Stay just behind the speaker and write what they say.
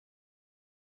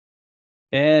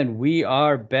And we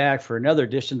are back for another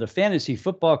edition of the Fantasy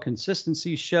Football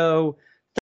Consistency Show.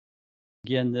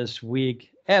 Again this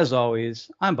week, as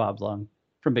always, I'm Bob Lung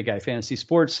from Big Guy Fantasy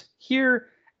Sports here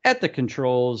at the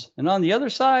controls. And on the other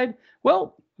side,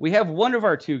 well, we have one of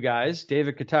our two guys.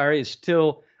 David Gautieri is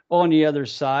still on the other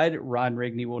side. Ron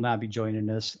Rigney will not be joining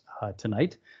us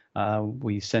tonight.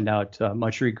 We send out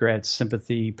much regrets,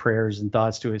 sympathy, prayers, and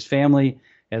thoughts to his family,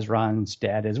 as Ron's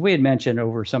dad, as we had mentioned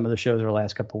over some of the shows over the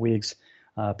last couple of weeks,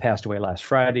 passed away last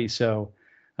Friday. So,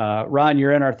 Ron,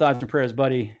 you're in our thoughts and prayers,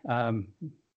 buddy.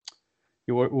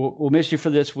 We'll miss you for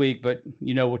this week, but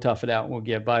we'll tough it out and we'll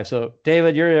get by. So,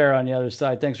 David, you're there on the other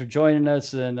side. Thanks for joining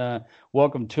us, and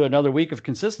welcome to another week of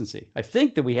consistency. I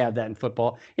think that we have that in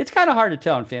football. It's kind of hard to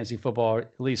tell in fantasy football,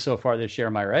 at least so far this year.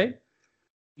 Am I right?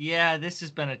 Yeah, this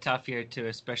has been a tough year too,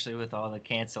 especially with all the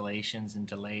cancellations and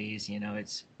delays.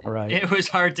 Right. It was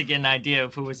hard to get an idea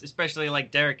of who was, especially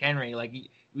like Derrick Henry. Like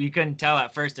we couldn't tell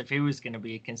at first if he was going to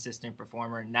be a consistent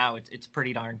performer. Now it's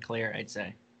pretty darn clear, I'd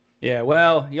say. Yeah,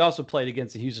 well, he also played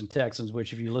against the Houston Texans,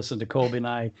 which if you listen to Colby and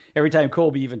I, every time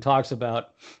Colby even talks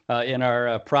about in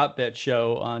our prop bet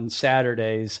show on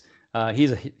Saturdays,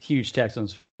 he's a huge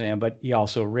Texans fan, but he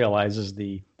also realizes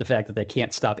the fact that they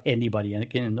can't stop anybody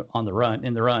on the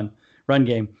run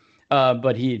game.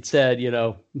 But he had said,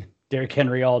 Derrick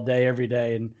Henry all day, every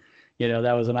day, and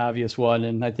that was an obvious one.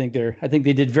 And I think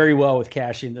they did very well with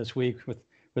cashing this week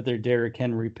with their Derrick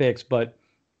Henry picks, but.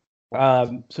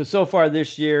 So far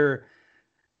this year,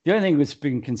 the only thing that's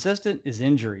been consistent is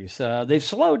injuries. They've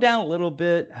slowed down a little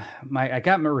bit. I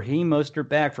got Raheem Mostert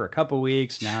back for a couple of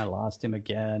weeks. Now I lost him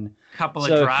again. Couple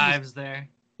of drives there.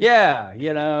 Yeah,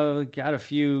 got a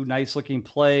few nice looking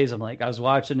plays. I was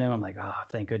watching him. I'm like, oh,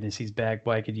 thank goodness he's back.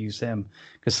 Boy, I could use him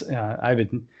because I've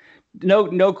been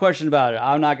no question about it.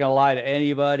 I'm not gonna lie to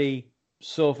anybody.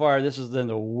 So far, this has been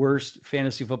the worst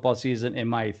fantasy football season in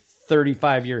my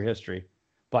 35-year history.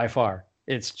 By far,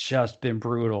 it's just been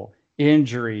brutal.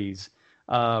 Injuries.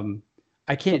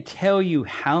 I can't tell you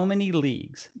how many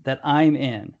leagues that I'm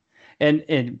in,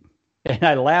 and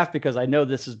I laugh because I know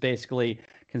this is basically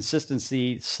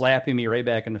consistency slapping me right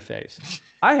back in the face.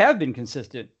 I have been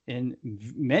consistent in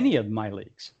many of my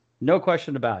leagues, no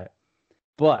question about it.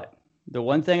 But the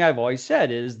one thing I've always said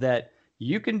is that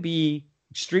you can be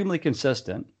extremely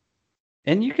consistent,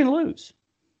 and you can lose.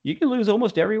 You can lose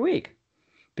almost every week.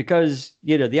 Because,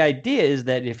 the idea is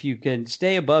that if you can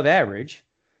stay above average,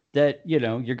 that,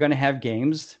 you're going to have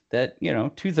games that,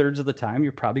 2/3 of the time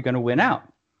you're probably going to win out.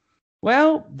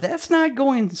 Well, that's not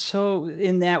going so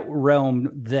in that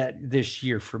realm that this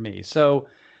year for me. So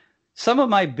some of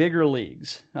my bigger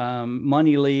leagues,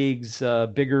 money leagues,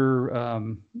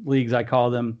 bigger leagues, I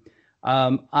call them,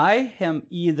 I am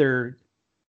either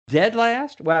dead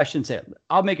last. Well, I shouldn't say it.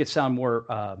 I'll make it sound more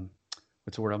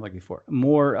what's the word I'm looking for?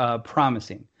 More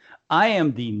promising. I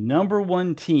am the number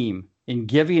one team in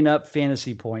giving up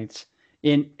fantasy points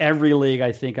in every league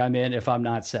I think I'm in, if I'm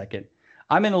not second.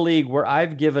 I'm in a league where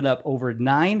I've given up over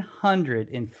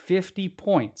 950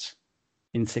 points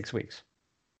in 6 weeks.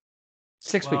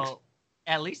 6 weeks.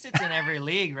 At least it's in every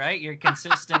league, right? You're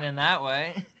consistent in that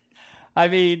way. I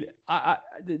mean,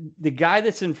 the guy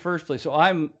that's in first place, so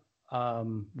I'm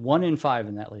 1-5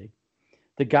 in that league.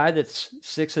 The guy that's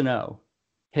 6-0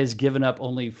 has given up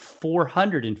only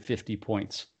 450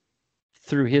 points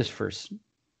through his first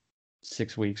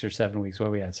 6 weeks or 7 weeks.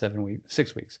 What we had 7 weeks,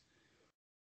 6 weeks.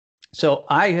 So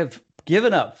I have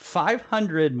given up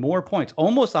 500 more points,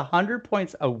 almost 100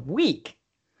 points a week,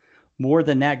 more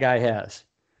than that guy has.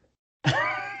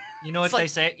 You know what they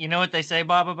say? You know what they say,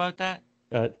 Bob, about that?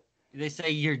 They say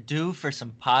you're due for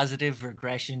some positive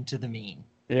regression to the mean.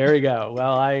 There we go.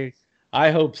 Well,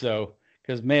 I hope so.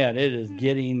 Because, man, it is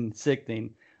getting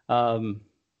sickening.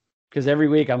 Because every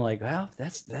week I'm like, well,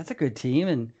 that's a good team.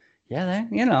 And, yeah,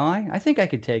 I think I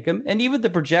could take them. And even the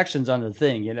projections on the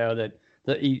thing, that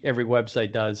every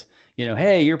website does,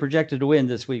 hey, you're projected to win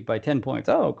this week by 10 points.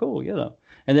 Oh, cool,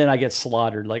 And then I get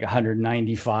slaughtered like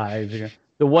 195.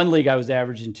 The one league I was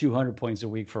averaging 200 points a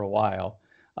week for a while.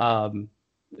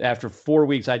 After 4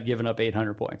 weeks, I'd given up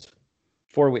 800 points.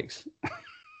 4 weeks.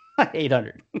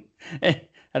 800.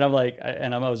 And I'm like,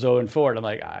 and I was 0-4, and I'm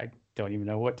like, I don't even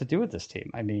know what to do with this team.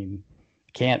 I mean,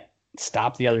 I can't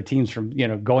stop the other teams from,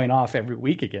 going off every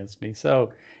week against me.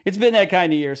 So it's been that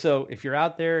kind of year. So if you're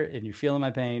out there and you're feeling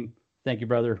my pain, thank you,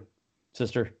 brother,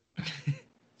 sister.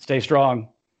 Stay strong.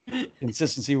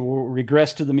 Consistency will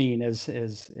regress to the mean, as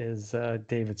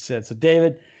David said. So,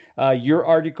 David, your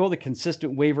article, the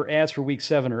consistent waiver ads for Week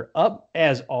 7 are up.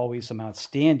 As always, some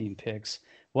outstanding picks.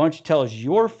 Why don't you tell us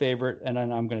your favorite, and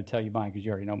then I'm going to tell you mine because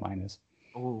you already know mine is.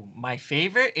 Oh, my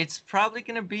favorite? It's probably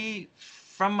going to be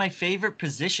from my favorite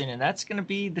position, and that's going to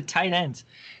be the tight ends.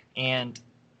 And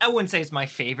I wouldn't say it's my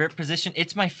favorite position.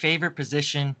 It's my favorite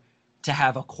position to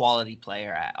have a quality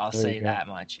player at. I'll say that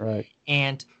much. Right.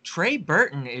 And Trey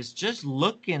Burton is just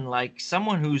looking like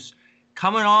someone who's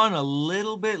coming on a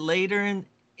little bit later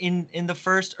in the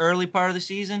first early part of the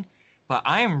season. But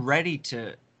I am ready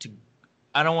to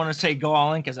I don't want to say go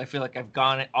all in because I feel like I've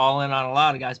gone all in on a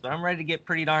lot of guys, but I'm ready to get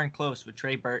pretty darn close with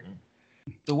Trey Burton.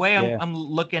 The way I'm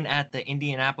looking at the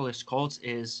Indianapolis Colts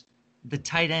is the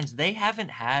tight ends. They haven't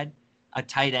had a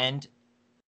tight end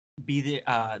be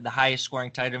the highest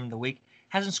scoring tight end of the week.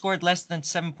 Hasn't scored less than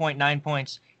 7.9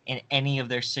 points in any of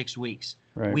their 6 weeks.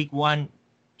 Right. Week 1,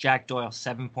 Jack Doyle,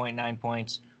 7.9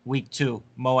 points. Week 2,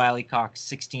 Mo Alley-Cox,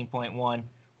 16.1.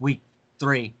 Week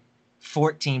 3,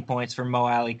 14 points for Mo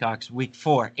Alley-Cox. Week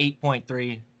 4,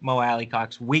 8.3, Mo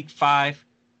Alley-Cox. Week 5,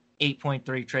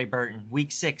 8.3, Trey Burton.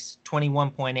 Week 6,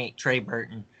 21.8, Trey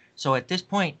Burton. So at this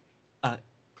point,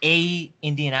 a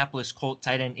Indianapolis Colt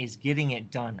tight end is getting it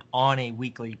done on a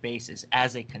weekly basis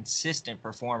as a consistent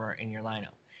performer in your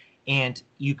lineup. And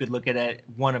you could look at it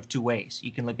one of two ways.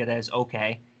 You can look at it as,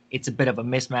 okay, it's a bit of a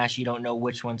mismatch. You don't know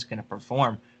which one's going to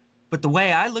perform. But the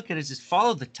way I look at it is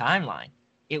follow the timeline.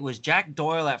 It was Jack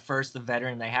Doyle at first, the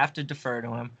veteran. They have to defer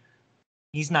to him.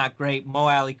 He's not great. Mo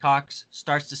Alley-Cox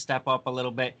starts to step up a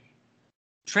little bit.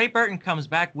 Trey Burton comes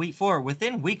back week 4.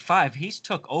 Within week 5, he's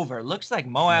took over. Looks like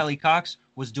Mo Alley-Cox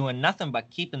was doing nothing but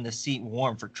keeping the seat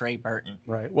warm for Trey Burton.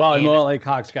 Right. Well, and Mo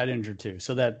Alley-Cox got injured too,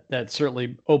 so that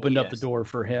certainly opened up the door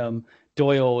for him.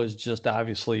 Doyle is just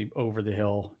obviously over the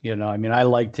hill. You know, I mean, I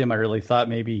liked him. I really thought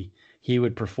maybe he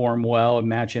would perform well and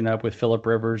matching up with Phillip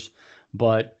Rivers,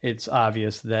 but it's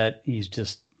obvious that he's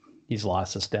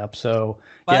lost a step. So,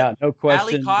 but no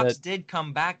question. Alley-Cox did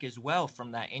come back as well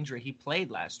from that injury. He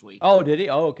played last week. Oh, did he?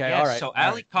 Oh, okay. Yes, all right. So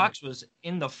Alley-Cox was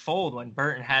in the fold when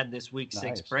Burton had this week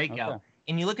 6 breakout. Okay.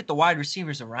 And you look at the wide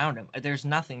receivers around him, there's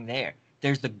nothing there.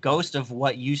 There's the ghost of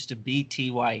what used to be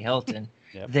T.Y. Hilton.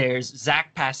 Yep. There's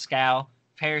Zach Pascal.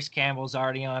 Paris Campbell's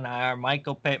already on IR.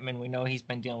 Michael Pittman, we know he's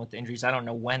been dealing with injuries. I don't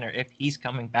know when or if he's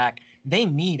coming back. They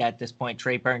need, at this point,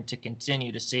 Trey Burton to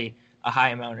continue to see a high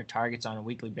amount of targets on a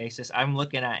weekly basis. I'm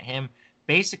looking at him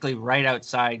basically right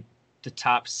outside the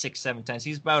top 6, 7 times.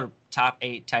 He's about a top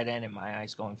 8 tight end in my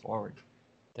eyes going forward.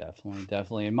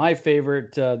 Definitely. And my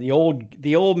favorite, the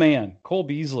old man, Cole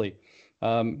Beasley.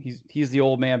 He's the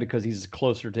old man because he's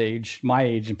closer to my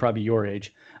age, and probably your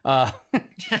age.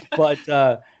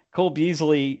 But Cole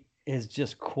Beasley has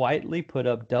just quietly put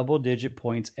up double-digit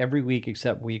points every week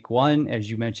except week 1,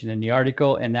 as you mentioned in the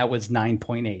article, and that was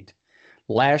 9.8.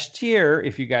 Last year,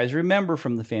 if you guys remember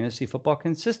from the Fantasy Football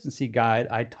Consistency Guide,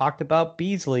 I talked about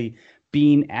Beasley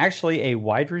being actually a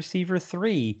wide receiver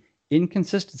 3 in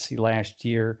consistency last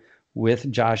year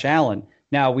with Josh Allen.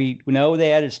 Now, we know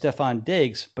they added Stephon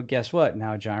Diggs, but guess what?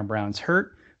 Now John Brown's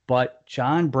hurt, but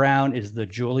John Brown is the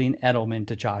Julian Edelman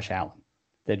to Josh Allen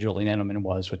that Julian Edelman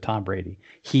was with Tom Brady.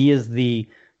 He is the,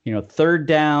 third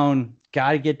down,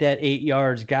 got to get that 8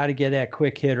 yards, got to get that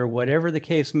quick hit or whatever the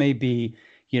case may be,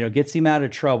 gets him out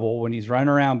of trouble when he's running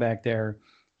around back there.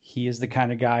 He is the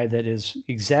kind of guy that is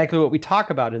exactly what we talk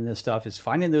about in this stuff, is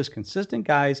finding those consistent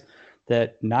guys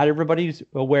that not everybody's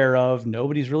aware of.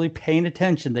 Nobody's really paying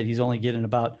attention that he's only getting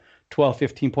about 12,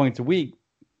 15 points a week,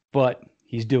 but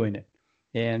he's doing it.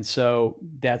 And so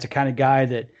that's a kind of guy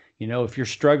that, if you're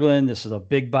struggling, this is a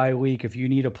big bye week. If you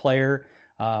need a player,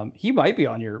 he might be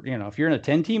on your, if you're in a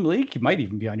 10-team league, he might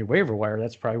even be on your waiver wire.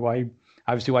 That's probably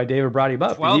why David brought him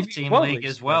up. 12-team league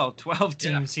as well. 12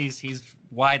 teams, yeah. He's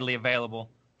widely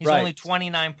available. He's only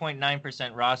 29.9%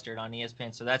 rostered on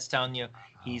ESPN, so that's telling you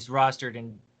he's rostered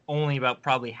in only about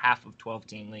probably half of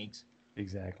 12-team leagues.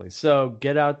 Exactly. So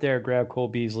get out there, grab Cole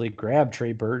Beasley, grab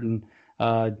Trey Burton,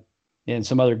 and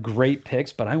some other great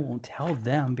picks, but I won't tell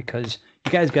them because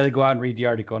you guys got to go out and read the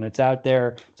article, and it's out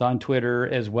there. It's on Twitter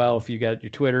as well. If you got your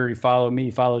Twitter, you follow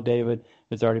me, follow David.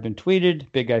 It's already been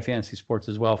tweeted. Big Guy Fantasy Sports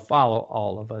as well. Follow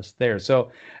all of us there.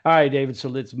 So, all right, David, so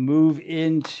let's move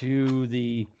into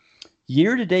the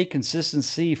year-to-date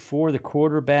consistency for the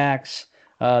quarterbacks.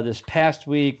 This past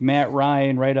week, Matt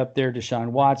Ryan right up there, Deshaun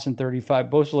Watson,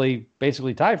 35,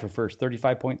 basically tied for first,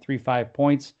 35.35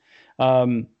 points.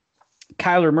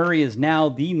 Kyler Murray is now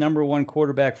the number 1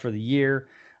 quarterback for the year.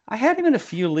 I had him in a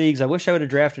few leagues. I wish I would have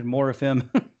drafted more of him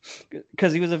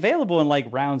because he was available in like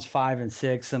rounds 5 and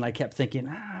 6, and I kept thinking,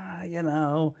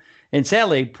 And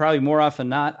sadly, probably more often than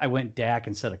not, I went Dak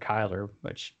instead of Kyler,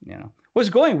 which, was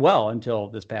going well until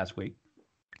this past week.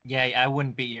 Yeah, I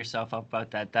wouldn't beat yourself up about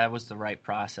that. That was the right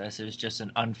process. It was just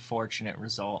an unfortunate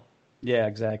result. Yeah,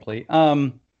 exactly.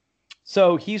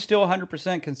 So he's still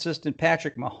 100% consistent.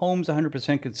 Patrick Mahomes,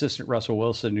 100% consistent. Russell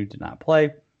Wilson, who did not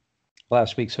play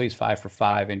last week, so he's 5 for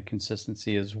 5 in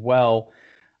consistency as well.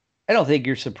 I don't think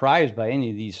you're surprised by any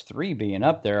of these three being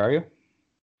up there, are you?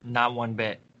 Not one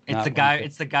bit. It's Not the one guy. bit.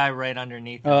 It's the guy right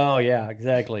underneath him. Oh yeah,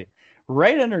 exactly.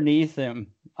 Right underneath him,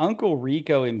 Uncle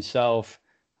Rico himself.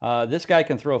 This guy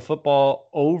can throw a football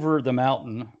over the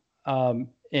mountain,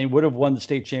 and would have won the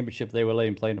state championship if they would let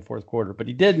him play in the fourth quarter, but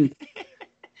he didn't.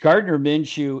 Gardner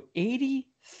Minshew,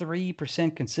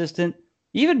 83% consistent.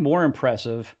 Even more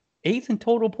impressive, eighth in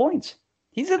total points.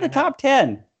 He's in the top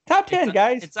 10. Top 10,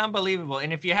 guys. It's unbelievable.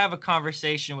 And if you have a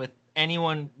conversation with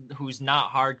anyone who's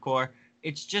not hardcore,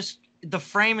 it's just the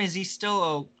frame is he's still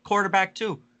a quarterback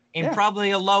too, and probably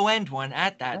a low end one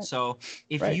at that. Right. So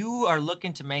if you are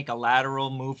looking to make a lateral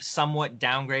move, somewhat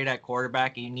downgrade at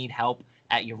quarterback, and you need help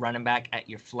at your running back, at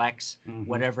your flex,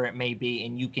 whatever it may be,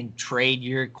 and you can trade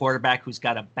your quarterback who's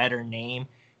got a better name,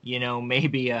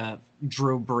 maybe a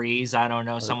Drew Brees, I don't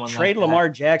know, someone like that. Trade Lamar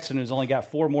Jackson, who's only got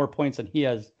 4 more points than he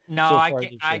has. No, so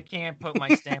I can't put my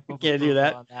stamp of can't do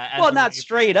that. On that. Well, not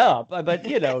straight up, but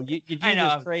you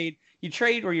just trade. You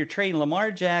trade where you're trading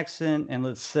Lamar Jackson and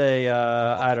let's say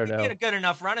I don't know. Get a good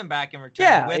enough running back in return.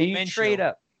 Yeah, with and you Minshew. Trade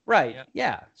up. Right.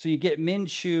 Yeah. So you get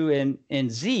Minshew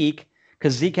and Zeke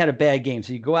because Zeke had a bad game.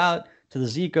 So you go out to the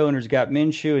Zeke owners, got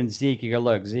Minshew and Zeke. You go,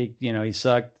 look, Zeke, he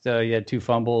sucked. He had 2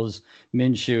 fumbles.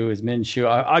 Minshew is Minshew.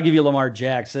 I'll give you Lamar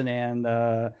Jackson and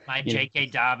my J.K.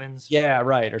 Dobbins. Yeah,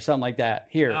 right, or something like that.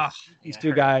 Here, these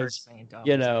 2 guys.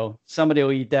 Somebody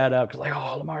will eat that up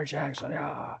because Lamar Jackson.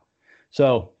 Yeah.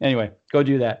 So anyway, go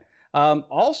do that.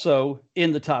 Also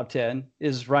in the top 10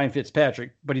 is Ryan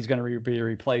Fitzpatrick, but he's going to be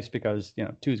replaced because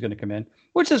 2 is going to come in,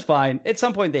 which is fine. At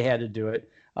some point they had to do it.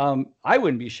 I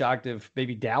wouldn't be shocked if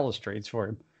maybe Dallas trades for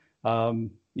him.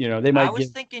 They might. I was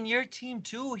thinking your team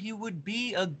too. He would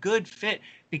be a good fit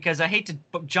because I hate to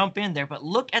jump in there, but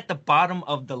look at the bottom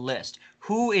of the list.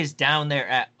 Who is down there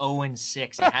at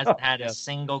 0-6 and hasn't had a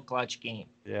single clutch game?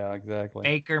 Yeah, exactly.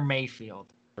 Baker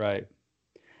Mayfield. Right.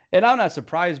 And I'm not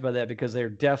surprised by that because they're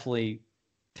definitely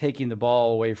taking the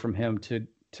ball away from him to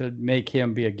make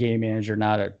him be a game manager,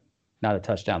 not a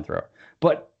touchdown thrower.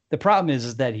 But the problem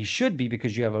is that he should be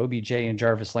because you have OBJ and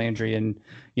Jarvis Landry and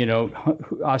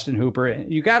Austin Hooper.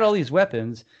 You got all these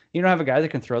weapons. You don't have a guy that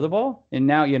can throw the ball, and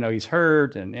now he's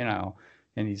hurt, and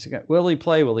he's got, will he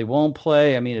play? Will he won't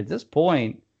play? I mean, at this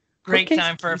point, great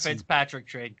time for a Fitzpatrick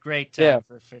trade. Great time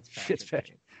for a Fitzpatrick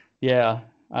trade. Yeah.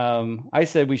 I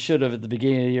said we should have at the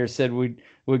beginning of the year said we'd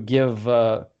give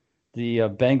the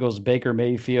Bengals Baker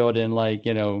Mayfield and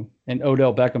and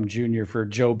Odell Beckham Jr. for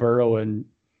Joe Burrow and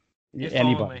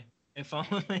anybody. If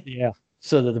only. Yeah,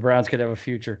 so that the Browns could have a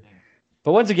future.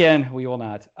 But once again, we will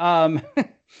not.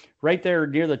 Right there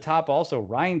near the top also,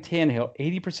 Ryan Tannehill,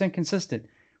 80% consistent.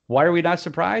 Why are we not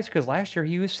surprised? Because last year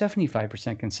he was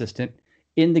 75% consistent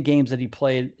in the games that he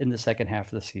played in the second half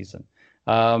of the season.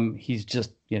 He's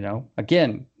just,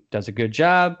 again, does a good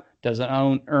job,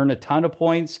 doesn't earn a ton of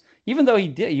points, even though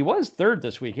he was third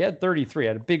this week. He had 33,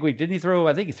 had a big week. Didn't he throw?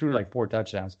 I think he threw like 4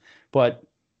 touchdowns, but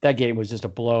that game was just a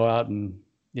blowout. And,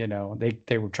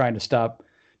 they were trying to stop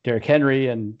Derrick Henry.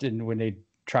 And when they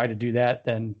tried to do that,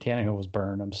 then Tannehill was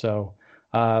burning him. So,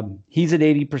 he's at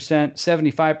 80%,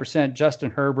 75%, Justin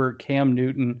Herbert, Cam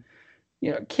Newton.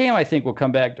 Cam, I think, will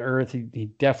come back to earth. He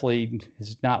definitely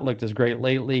has not looked as great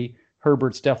lately.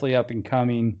 Herbert's definitely up and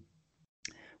coming.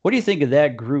 What do you think of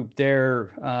that group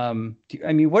there?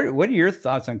 What are your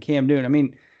thoughts on Cam Newton? I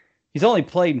mean, he's only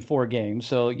played in 4 games,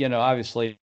 so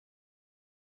obviously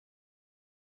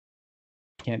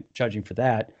can't judge him for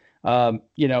that.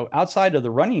 Outside of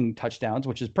the running touchdowns,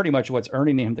 which is pretty much what's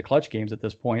earning him the clutch games at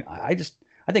this point, I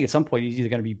think at some point he's either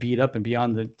going to be beat up and be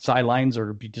on the sidelines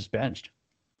or be just benched.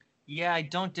 Yeah, I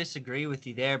don't disagree with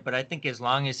you there, but I think as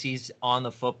long as he's on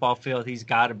the football field, he's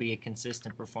got to be a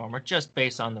consistent performer just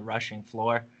based on the rushing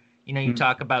floor. You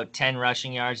talk about 10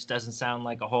 rushing yards, doesn't sound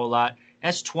like a whole lot.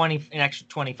 That's an extra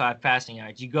 25 passing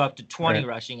yards. You go up to 20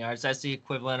 rushing yards, that's the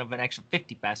equivalent of an extra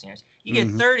 50 passing yards. You get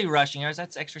 30 rushing yards,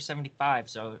 that's extra 75.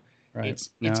 So it's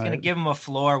going to give him a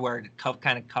floor where to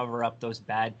kind of cover up those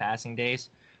bad passing days.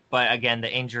 But again, the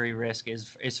injury risk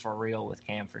is for real with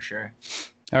Cam for sure.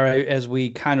 All right, as we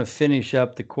kind of finish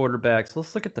up the quarterbacks,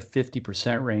 let's look at the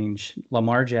 50% range.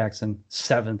 Lamar Jackson,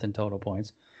 7th in total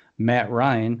points. Matt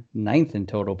Ryan, 9th in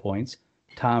total points.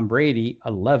 Tom Brady,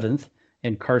 11th.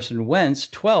 And Carson Wentz,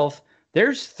 12th.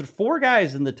 There's 4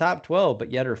 guys in the top 12,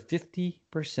 but yet are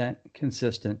 50%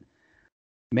 consistent.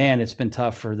 Man, it's been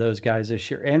tough for those guys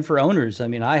this year. And for owners. I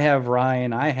mean, I have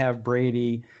Ryan, I have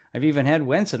Brady. I've even had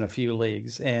Wentz in a few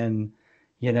leagues. And,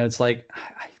 it's like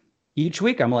each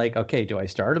week I'm like, okay, do I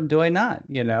start him? Do I not?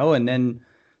 And then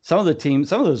some of the teams,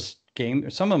 some of those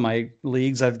games, some of my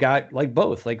leagues, I've got like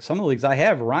both. Like some of the leagues I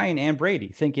have Ryan and Brady,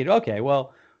 thinking, okay,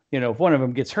 well, if one of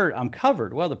them gets hurt, I'm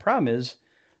covered. Well, the problem is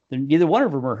neither one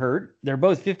of them are hurt. They're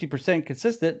both 50%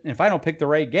 consistent. And if I don't pick the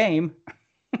right game,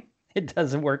 it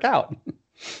doesn't work out.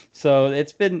 So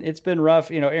it's been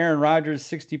rough. Aaron Rodgers,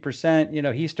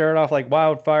 60%. He started off like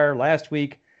wildfire last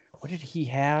week. What did he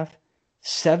have?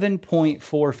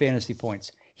 7.4 fantasy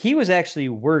points. He was actually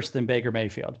worse than Baker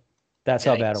Mayfield. That's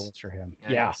how bad it was for him.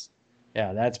 Yikes.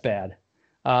 Yeah, that's bad.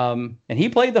 And he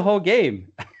played the whole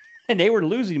game, and they were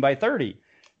losing by 30,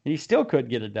 and he still couldn't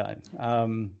get it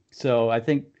done. So I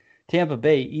think Tampa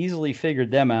Bay easily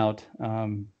figured them out.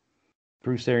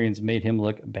 Bruce Arians made him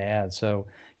look bad. So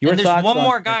your there's thoughts one on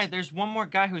more guy. There's one more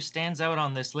guy who stands out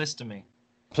on this list to me.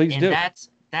 Please do.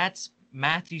 That's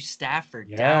Matthew Stafford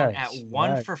Yes, down at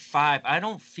 1 right. for 5. I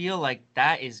don't feel like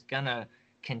that is gonna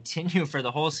continue for the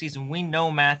whole season. We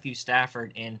know Matthew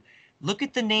Stafford, and look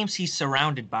at the names he's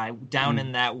surrounded by down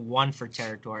in that 1 for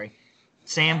territory.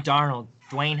 Sam Darnold,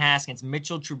 Dwayne Haskins,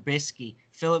 Mitchell Trubisky,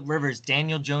 Phillip Rivers,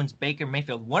 Daniel Jones, Baker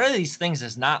Mayfield. One of these things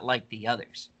is not like the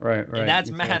others. Right. And that's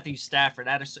exactly. Matthew Stafford.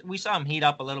 We saw him heat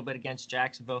up a little bit against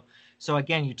Jacksonville. So,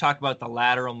 again, you talk about the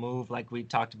lateral move like we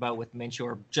talked about with Minshew,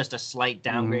 or just a slight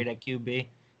downgrade at QB.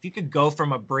 If you could go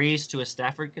from a Breeze to a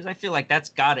Stafford, because I feel like that's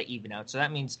got to even out. So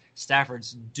that means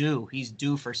Stafford's due. He's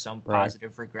due for some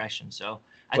positive regression. So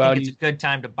I think it's a good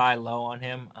time to buy low on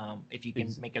him if you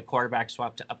can make a quarterback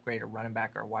swap to upgrade a running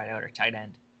back or a wideout or tight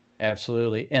end.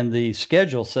 Absolutely. And the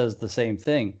schedule says the same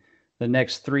thing. The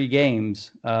next 3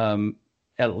 games,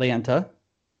 Atlanta,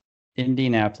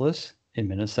 Indianapolis, and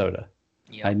Minnesota.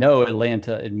 Yep. I know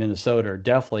Atlanta and Minnesota are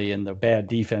definitely in the bad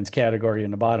defense category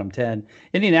in the bottom 10.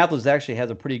 Indianapolis actually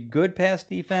has a pretty good pass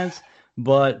defense,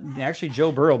 but actually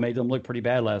Joe Burrow made them look pretty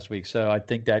bad last week. So I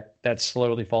think that's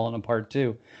slowly falling apart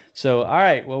too. So, all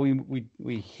right, well,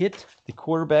 we hit the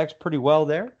quarterbacks pretty well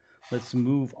there. Let's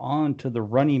move on to the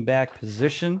running back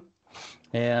position.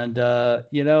 And,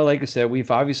 like I said,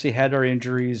 we've obviously had our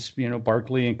injuries,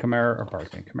 Barkley and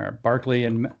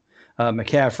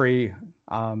McCaffrey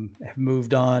have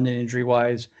moved on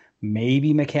injury-wise.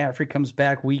 Maybe McCaffrey comes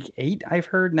back week 8, I've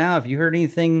heard now. Have you heard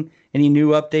anything, any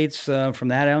new updates from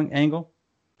that angle?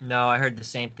 No, I heard the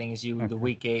same thing as you. Okay. The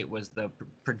week 8 was the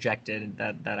projected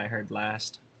that I heard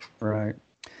last. Right.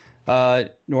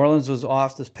 New Orleans was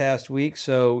off this past week,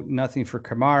 so nothing for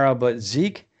Kamara, but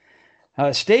Zeke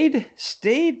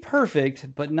stayed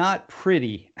perfect, but not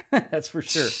pretty. That's for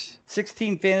sure.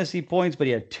 16 fantasy points, but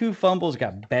he had 2 fumbles,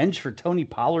 got benched for Tony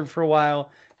Pollard for a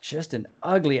while. Just an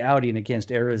ugly outing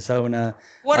against Arizona.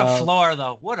 What a floor,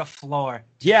 though. What a floor.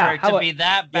 Yeah. To be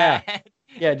that bad.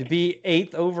 Yeah, to be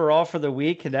 8th overall for the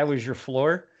week, and that was your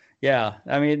floor. Yeah,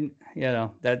 I mean,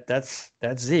 that's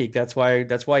Zeke. That's why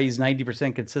he's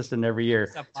 90% consistent every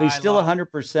year. So he's still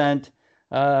 100%.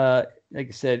 Like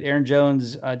I said, Aaron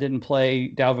Jones didn't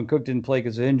play. Dalvin Cook didn't play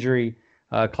because of injury.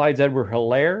 Clyde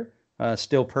Edwards-Helaire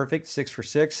still perfect, 6 for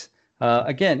 6.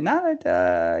 Again, not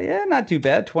too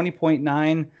bad,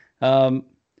 20.9.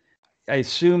 I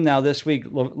assume now this week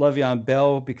Le'Veon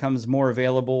Bell becomes more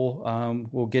available.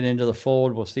 We'll get into the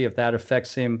fold. We'll see if that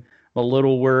affects him. I'm a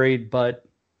little worried, but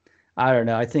I don't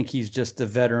know. I think he's just a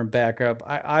veteran backup.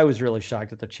 I was really shocked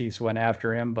that the Chiefs went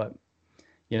after him, but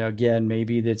again,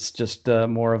 maybe it's just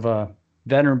more of a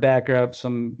veteran backup,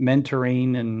 some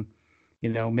mentoring, and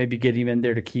maybe get him in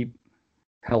there to keep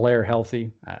Helaire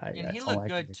healthy. And he looked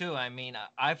good too. I mean,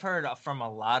 I've heard from a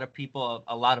lot of people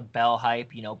a lot of Bell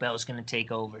hype. Bell's going to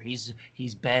take over. He's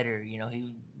better.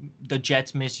 The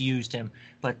Jets misused him,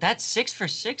 but that's 6 for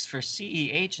 6 for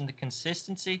CEH and the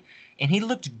consistency. And he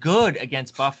looked good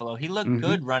against Buffalo. He looked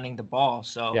good running the ball.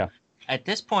 So at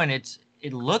this point,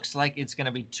 it looks like it's going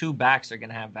to be 2 backs that are going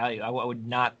to have value. I would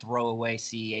not throw away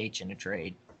CEH in a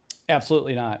trade.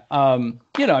 Absolutely not.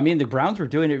 The Browns were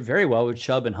doing it very well with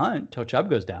Chubb and Hunt till Chubb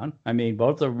goes down. I mean,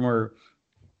 both of them were,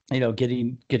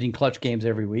 getting clutch games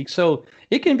every week. So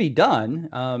it can be done.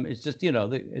 It's just,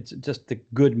 it's just the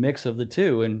good mix of the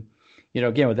two. And,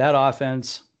 again, with that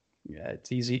offense,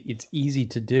 it's easy. It's easy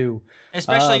to do.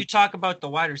 Especially you talk about the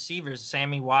wide receivers.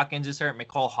 Sammy Watkins is hurt.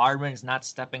 McCole Hardman is not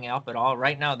stepping up at all.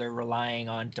 Right now, they're relying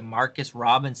on Demarcus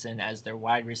Robinson as their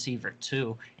wide receiver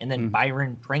too, and then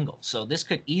Byron Pringle. So this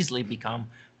could easily become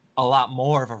a lot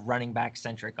more of a running back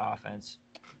centric offense.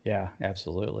 Yeah,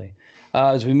 absolutely.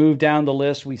 As we move down the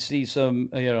list, we see some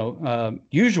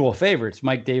usual favorites: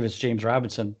 Mike Davis, James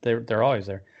Robinson. They're always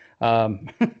there.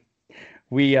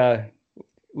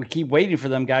 we keep waiting for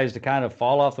them guys to kind of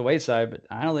fall off the wayside, but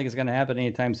I don't think it's going to happen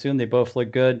anytime soon. They both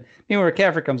look good. I mean, when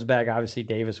McCaffrey comes back, obviously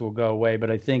Davis will go away, but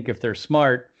I think if they're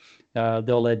smart,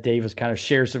 they'll let Davis kind of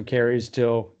share some carries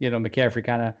till, McCaffrey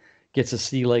kind of gets his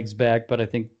sea legs back, but I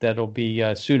think that'll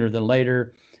be sooner than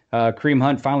later. Kareem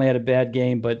Hunt finally had a bad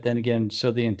game, but then again,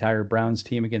 so the entire Browns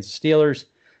team against the Steelers.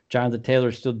 Jonathan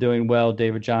Taylor still doing well.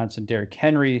 David Johnson, Derrick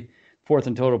Henry, fourth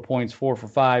in total points, 4 for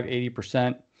 5,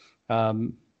 80%.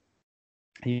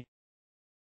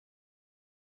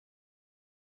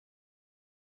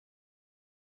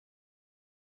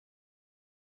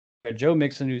 Joe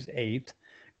Mixon, who's 8th,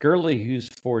 Gurley, who's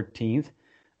 14th,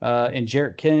 and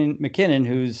Jarrett McKinnon,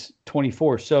 who's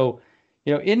 24th. So,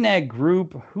 in that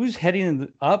group, who's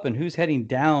heading up and who's heading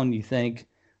down, you think,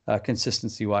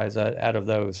 consistency-wise, out of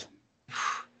those?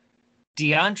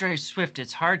 DeAndre Swift,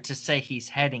 it's hard to say he's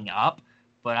heading up,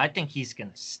 but I think he's going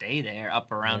to stay there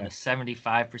up around the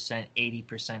 75%,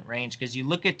 80% range. Because you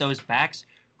look at those backs,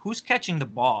 who's catching the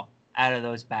ball out of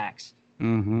those backs?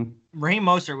 Mm-hmm. Raheem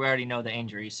Mostert, we already know the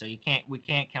injury, so we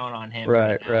can't count on him.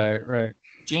 Right.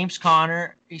 James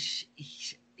Conner,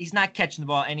 he's not catching the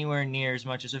ball anywhere near as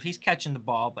much as if he's catching the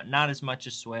ball, but not as much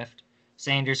as Swift.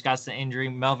 Sanders got the injury.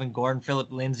 Melvin Gordon,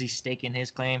 Phillip Lindsay staking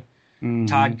his claim. Mm-hmm.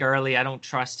 Todd Gurley, I don't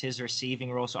trust his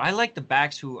receiving role. So I like the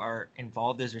backs who are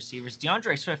involved as receivers.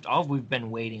 DeAndre Swift, all we've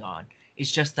been waiting on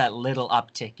is just that little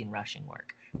uptick in rushing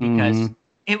work because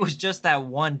it was just that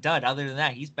one dud. Other than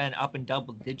that, he's been up in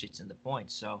double digits in the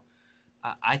points. So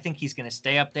I think he's going to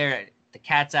stay up there. The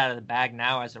cat's out of the bag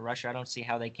now as a rusher. I don't see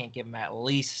how they can't give him at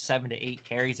least 7 to 8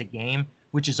 carries a game,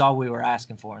 which is all we were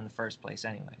asking for in the first place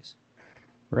anyways.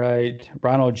 Right.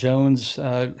 Ronald Jones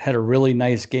had a really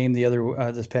nice game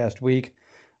this past week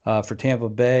for Tampa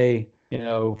Bay.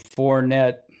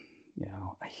 Fournette,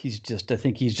 I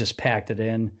think he's just packed it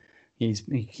in.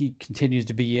 He continues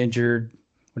to be injured.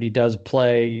 When he does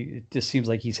play, it just seems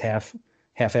like he's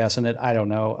half-assing it. I don't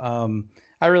know.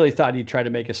 I really thought he'd try to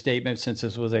make a statement since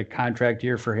this was a contract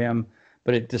year for him,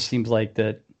 but it just seems like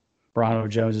that Ronald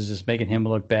Jones is just making him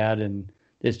look bad, and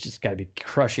it's just got to be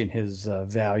crushing his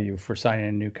value for signing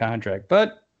a new contract.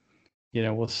 But,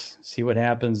 we'll see what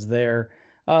happens there.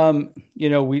 As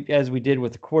we did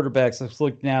with the quarterbacks, let's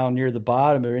look now near the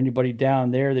bottom. Or anybody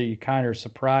down there that you kind of are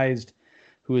surprised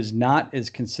who is not as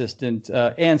consistent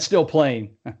and still playing?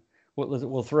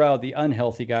 We'll throw out the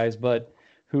unhealthy guys, but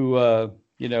who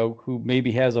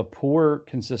maybe has a poor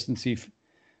consistency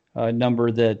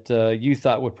number that you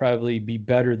thought would probably be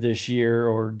better this year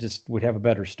or just would have a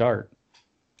better start?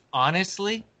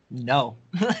 Honestly, no,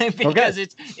 because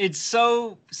it's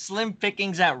so slim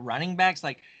pickings at running backs.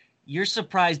 Like, you're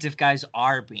surprised if guys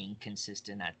are being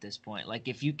consistent at this point. Like,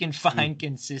 if you can find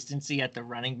consistency at the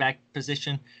running back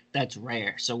position, that's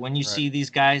rare. So when you see these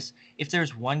guys, if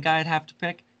there's one guy I'd have to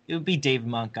pick, it would be David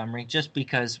Montgomery, just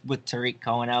because with Tariq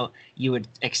Cohen out, you would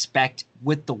expect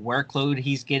with the workload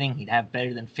he's getting, he'd have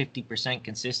better than 50%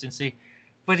 consistency.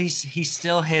 But he's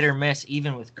still hit or miss,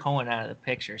 even with Cohen out of the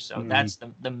picture. So that's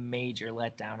the major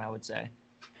letdown, I would say.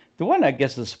 The one I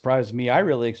guess that surprised me, I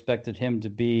really expected him to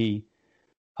be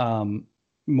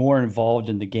more involved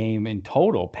in the game in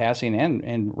total, passing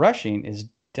and rushing, is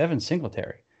Devin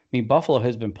Singletary. I mean, Buffalo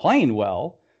has been playing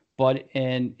well, but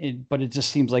it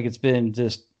just seems like it's been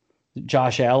just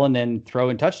Josh Allen and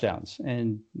throwing touchdowns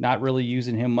and not really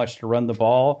using him much to run the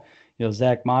ball.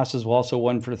 Zach Moss is also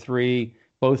 1 for 3.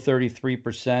 Both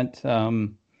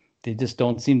 33%. They just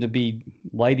don't seem to be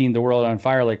lighting the world on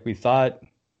fire like we thought.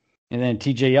 And then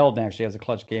TJ Yeldon actually has a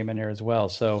clutch game in there as well.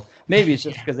 So maybe it's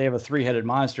just because they have a 3-headed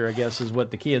monster, I guess, is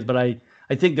what the key is. But I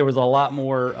think there was a lot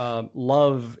more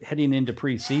love heading into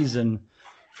preseason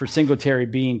for Singletary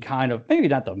being kind of maybe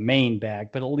not the main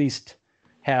back, but at least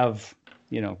have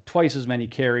twice as many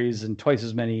carries and twice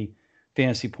as many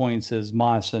fantasy points as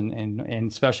Moss and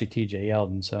especially TJ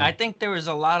Yeldon. So I think there was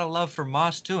a lot of love for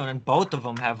Moss too, and both of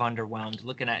them have underwhelmed.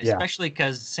 Looking at especially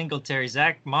because Singletary,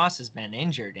 Zach Moss has been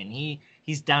injured, and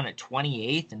he's down at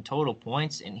 28th in total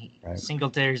points, and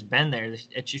Singletary's been there.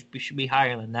 It should be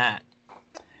higher than that.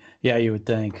 Yeah, you would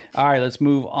think. All right, let's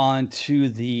move on to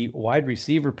the wide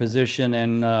receiver position,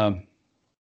 and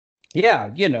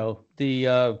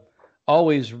the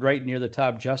always right near the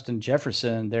top, Justin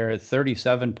Jefferson there at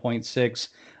 37.6.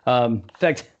 In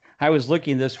fact, I was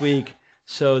looking this week.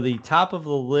 So the top of the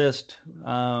list,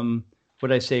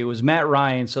 what I say, was Matt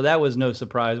Ryan. So that was no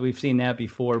surprise. We've seen that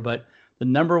before. But the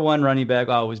number one running back,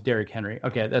 was Derrick Henry.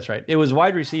 Okay, that's right. It was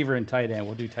wide receiver and tight end.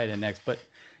 We'll do tight end next. But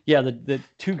yeah, the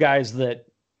two guys that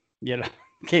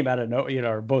came out of nowhere,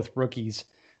 are both rookies,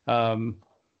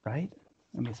 right?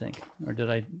 Let me think. Or did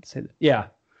I say that? Yeah.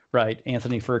 Right,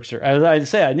 Anthony Ferkser. As I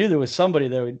say, I knew there was somebody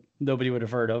that nobody would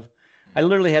have heard of. I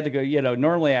literally had to go,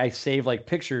 normally I save like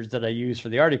pictures that I use for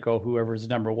the article, whoever's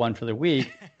number one for the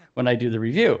week when I do the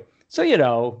review.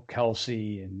 So,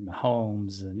 Kelsey and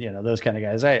Holmes and, those kind of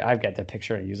guys, I've got that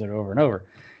picture. I use it over and over,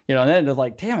 and then they're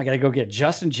like, damn, I got to go get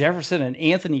Justin Jefferson and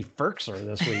Anthony Ferkser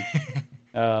this week.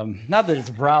 Not that it's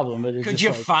a problem, but it's Could just you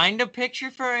like, find a picture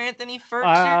for Anthony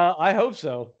Ferkser? I hope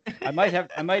so. I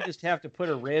might just have to put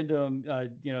a random,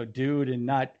 dude and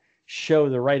not show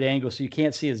the right angle so you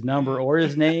can't see his number or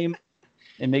his name,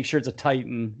 and make sure it's a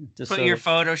Titan. Put your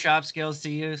Photoshop skills to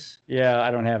use. Yeah, I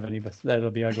don't have any, but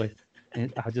that'll be ugly.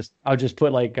 I'll just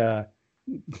put like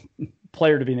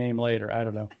player to be named later. I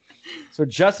don't know. So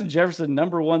Justin Jefferson,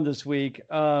 number one this week.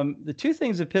 The two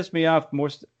things that pissed me off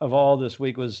most of all this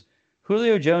week was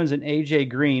Julio Jones and AJ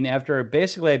Green. After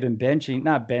basically I've been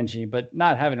not benching, but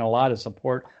not having a lot of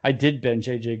support. I did bench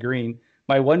AJ Green.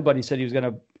 My one buddy said he was going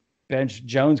to bench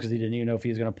Jones because he didn't even know if he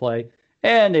was going to play.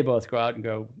 And they both go out and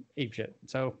go ape shit.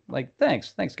 So,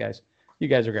 thanks, guys. You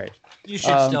guys are great. You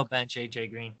should still bench AJ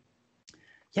Green.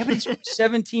 Yeah, but he's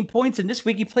 17 points, and this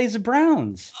week he plays the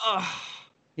Browns. Oh,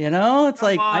 it's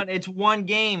come on. It's one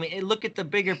game. Look at the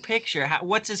bigger picture.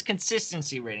 What's his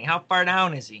consistency rating? How far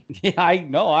down is he? Yeah, I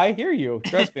know. I hear you.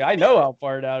 Trust me. I know how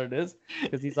far down it is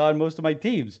because he's on most of my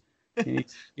teams. And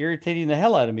he's irritating the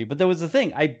hell out of me. But there was the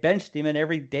thing. I benched him in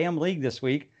every damn league this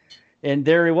week. And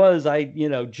there he was.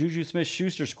 Juju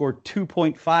Smith-Schuster scored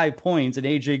 2.5 points, and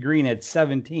AJ Green had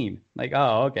 17. Like,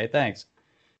 oh, okay, thanks.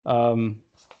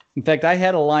 In fact, I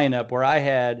had a lineup where I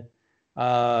had,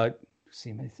 let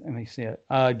me see it.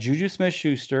 Juju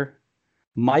Smith-Schuster,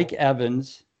 Mike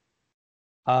Evans,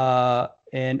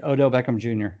 and Odell Beckham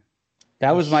Jr.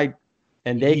 That was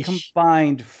and they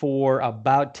combined for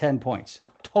about 10 points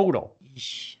total.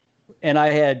 And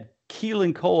I had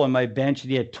Keelan Cole on my bench,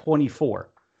 and he had 24.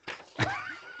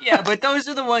 Yeah, but those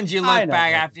are the ones you look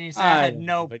back after and you say, I had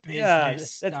no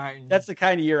business starting. That's the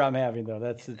kind of year I'm having, though.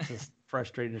 It's just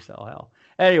frustrating as hell.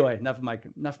 Anyway, enough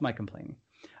of my complaining.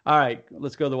 All right,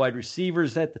 let's go to the wide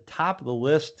receivers at the top of the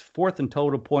list. Fourth in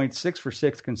total points, 6 for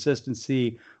 6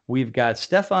 consistency. We've got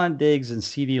Stephon Diggs and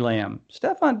CeeDee Lamb.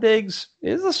 Stephon Diggs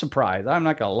is a surprise. I'm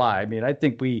not going to lie. I mean, I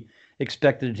think we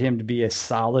expected him to be a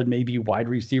solid, maybe wide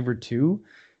receiver 2.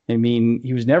 I mean,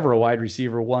 he was never a wide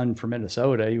receiver 1 for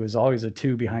Minnesota. He was always a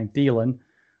 2 behind Thielen.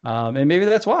 And maybe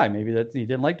that's why. Maybe that he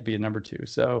didn't like to be a number 2.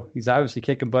 So he's obviously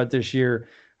kicking butt this year.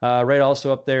 Right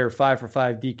also up there, 5 for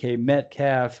 5, DK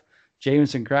Metcalf,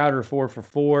 Jamison Crowder, 4 for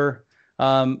 4.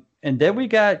 And then we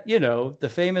got,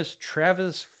 the famous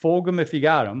Travis Fulgham, if you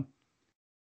got him,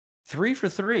 3 for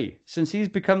 3. Since he's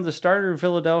become the starter in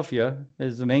Philadelphia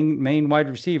as the main wide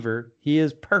receiver, he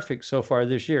is perfect so far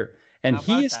this year. And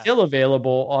he is still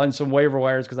available on some waiver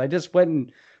wires because I just went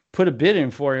and put a bid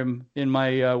in for him in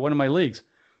my one of my leagues.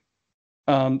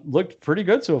 Looked pretty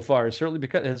good so far. Certainly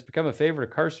has become a favorite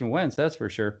of Carson Wentz, that's for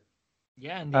sure.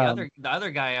 Yeah, and the other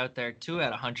guy out there too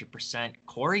at 100%,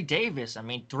 Corey Davis. I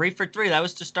mean, 3 for 3. That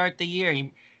was to start the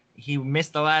year. He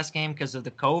missed the last game because of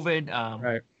the COVID,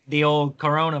 right? The old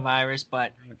coronavirus.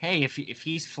 But hey, if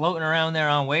he's floating around there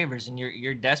on waivers and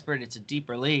you're desperate, it's a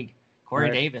deeper league. Corey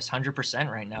Davis,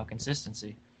 100% right now,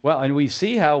 consistency. Well, and we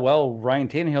see how well Ryan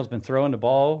Tannehill's been throwing the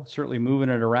ball, certainly moving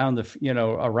it around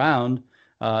around.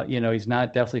 He's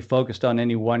not definitely focused on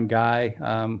any one guy.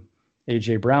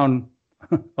 AJ Brown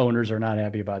owners are not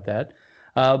happy about that.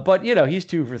 But he's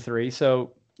 2 for 3.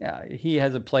 So he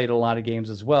hasn't played a lot of games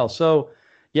as well. So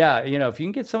if you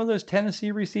can get some of those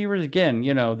Tennessee receivers again,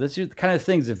 this is the kind of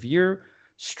things. If you're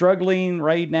struggling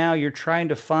right now, you're trying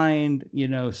to find,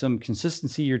 some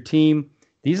consistency in your team.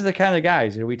 These are the kind of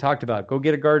guys that we talked about. Go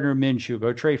get a Gardner Minshew.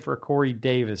 Go trade for a Corey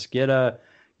Davis. Get a,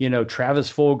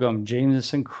 Travis Fulgham,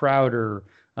 Jamison Crowder,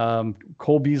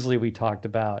 Cole Beasley we talked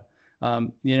about.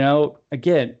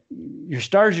 Again, your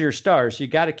stars are your stars. So you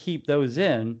got to keep those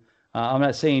in. I'm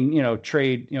not saying,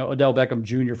 trade, Odell Beckham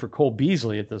Jr. for Cole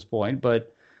Beasley at this point,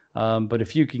 but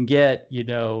if you can get,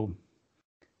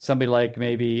 somebody like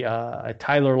maybe a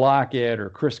Tyler Lockett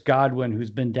or Chris Godwin, who's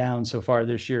been down so far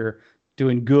this year,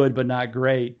 doing good but not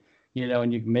great,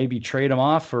 and you can maybe trade them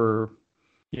off for,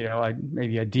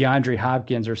 maybe a DeAndre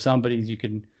Hopkins or somebody you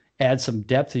can add some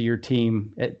depth to your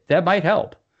team. That might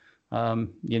help.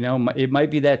 It might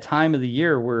be that time of the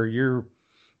year where you're,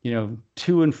 2-4,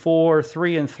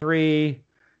 3-3.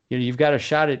 You've got a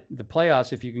shot at the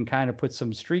playoffs if you can kind of put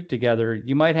some streak together.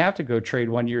 You might have to go trade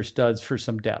one of your studs for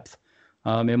some depth.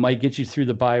 It might get you through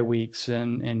the bye weeks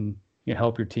and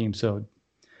help your team. So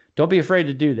don't be afraid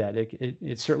to do that.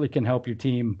 It certainly can help your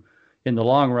team in the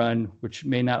long run, which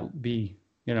may not be,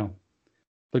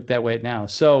 look that way now.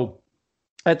 So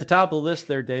At the top of the list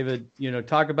there, David,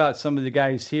 talk about some of the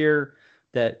guys here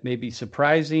that may be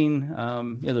surprising.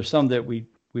 There's some that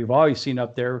we've always seen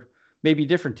up there, maybe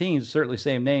different teams, certainly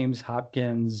same names,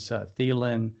 Hopkins,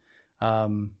 Thielen,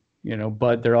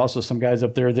 but there are also some guys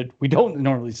up there that we don't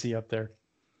normally see up there.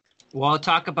 Well, I'll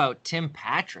talk about Tim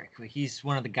Patrick. He's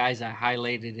one of the guys I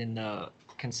highlighted in the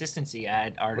consistency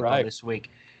ad article this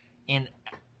week. And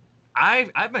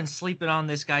I've been sleeping on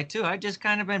this guy too. I just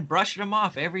kind of been brushing him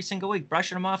off every single week,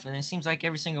 and it seems like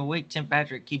every single week Tim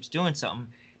Patrick keeps doing something.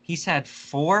 He's had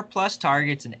 4+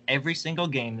 targets in every single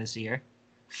game this year,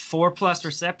 4+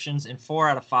 receptions in 4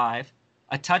 out of 5,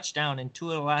 a touchdown in 2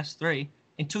 of the last 3,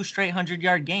 in 2 straight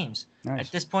 100-yard games. Nice.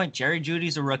 At this point, Jerry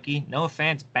Jeudy's a rookie. Noah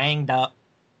Fant's banged up.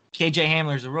 KJ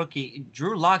Hamler's a rookie.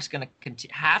 Drew Lock's going to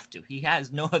have to. He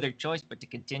has no other choice but to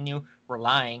continue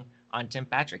relying on Tim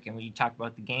Patrick. And when you talk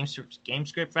about the game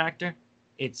script factor,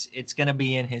 it's going to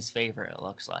be in his favor, it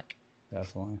looks like.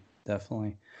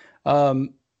 Definitely. A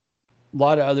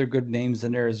lot of other good names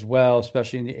in there as well,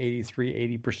 especially in the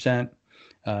 80%.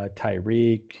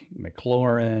 Tyreek,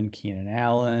 McLaurin, Keenan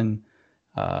Allen,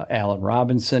 Allen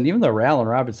Robinson. Even though Allen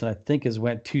Robinson, I think, has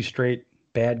went 2 straight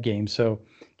bad games. So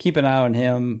keep an eye on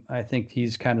him. I think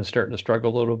he's kind of starting to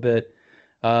struggle a little bit.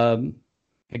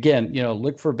 Again,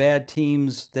 look for bad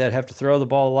teams that have to throw the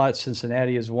ball a lot.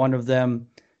 Cincinnati is one of them.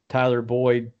 Tyler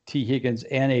Boyd, T. Higgins,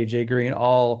 and A.J. Green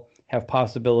all have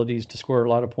possibilities to score a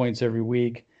lot of points every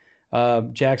week.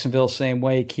 Jacksonville, same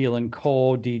way. Keelan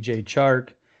Cole, DJ Chark,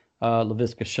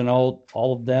 Laviska Shenault,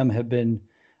 all of them have been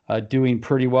doing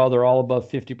pretty well. They're all above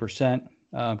 50%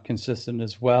 consistent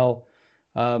as well.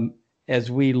 As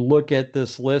we look at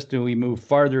this list and we move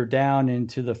farther down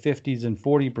into the 50s and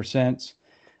 40%,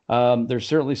 there's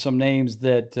certainly some names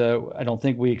that I don't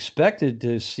think we expected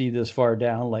to see this far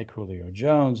down, like Julio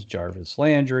Jones, Jarvis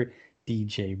Landry,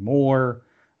 DJ Moore,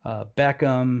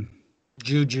 Beckham,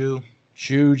 Juju,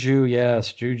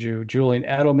 yes, Juju. Julian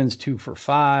Edelman's 2 for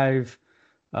 5.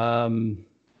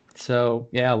 So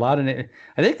yeah, a lot of.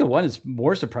 I think the one that's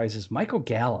more surprised is Michael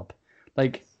Gallup.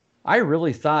 Like, I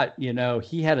really thought,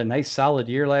 he had a nice solid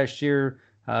year last year.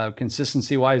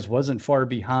 Consistency wise, wasn't far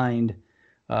behind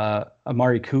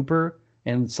Amari Cooper,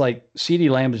 and it's like CeeDee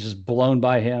Lamb was just blown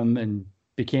by him and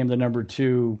became the number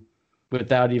 2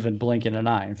 without even blinking an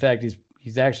eye. In fact,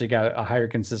 he's actually got a higher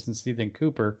consistency than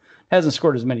Cooper. Hasn't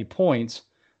scored as many points,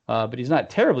 but he's not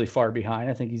terribly far behind.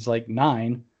 I think he's like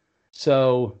 9.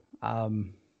 So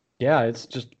it's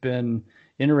just been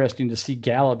interesting to see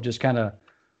Gallup just kind of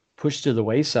pushed to the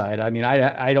wayside. I mean,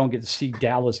 I don't get to see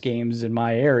Dallas games in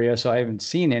my area, so I haven't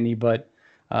seen any, but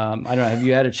I don't know. Have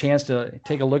you had a chance to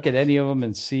take a look at any of them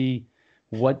and see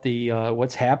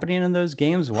what's happening in those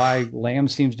games? Why Lamb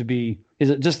seems to be, is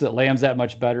it just that Lamb's that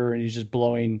much better and he's just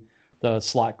blowing the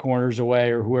slot corners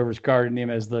away, or whoever's guarding him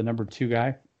as the number 2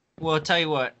 guy? Well, I'll tell you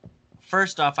what.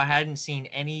 First off, I hadn't seen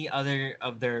any other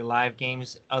of their live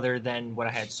games other than what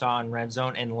I had saw in Red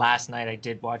Zone, and last night I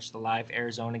did watch the live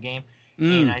Arizona game.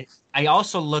 And I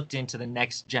also looked into the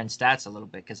next gen stats a little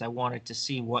bit because I wanted to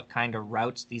see what kind of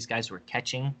routes these guys were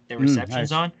catching their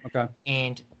receptions on. Okay.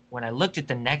 And when I looked at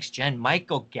the next gen,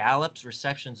 Michael Gallup's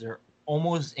receptions are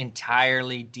almost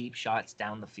entirely deep shots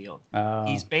down the field.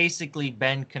 He's basically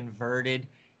been converted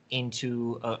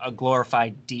into a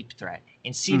glorified deep threat.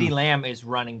 And CeeDee Lamb is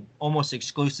running almost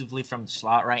exclusively from the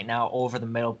slot right now over the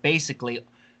middle. Basically,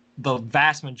 the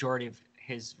vast majority of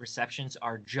his receptions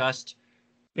are just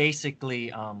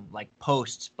basically like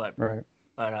posts, but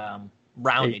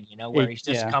rounded, where he's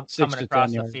just coming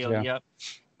across the field. Yeah. Yep.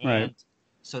 And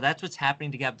so that's what's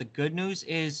happening to Gap. The good news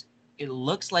is it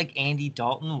looks like Andy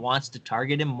Dalton wants to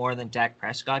target him more than Dak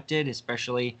Prescott did,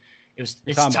 especially it's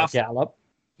tough. Gallup.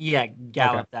 Yeah,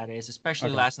 Gallup, that is. Especially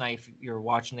last night, if you were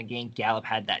watching the game, Gallup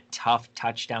had that tough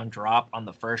touchdown drop on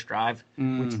the first drive,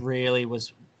 which really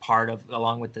was part of,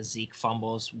 along with the Zeke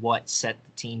fumbles, what set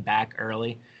the team back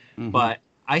early. But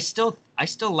I still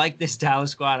like this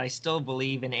Dallas squad. I still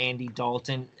believe in Andy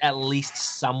Dalton, at least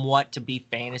somewhat, to be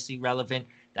fantasy relevant.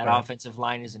 That offensive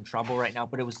line is in trouble right now,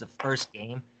 but it was the first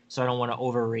game, so I don't want to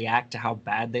overreact to how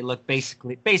bad they look.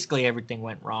 Basically everything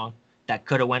went wrong that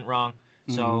could have went wrong.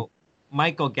 So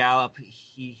Michael Gallup,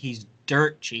 he's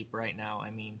dirt cheap right now.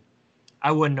 I mean,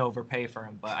 I wouldn't overpay for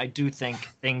him, but I do think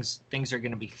things are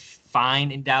going to be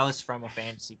fine in Dallas from a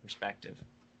fantasy perspective.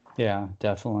 Yeah,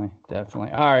 definitely.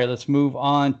 All right, let's move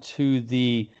on to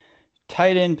the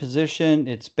tight end position.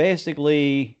 It's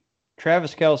basically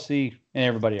Travis Kelce and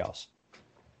everybody else.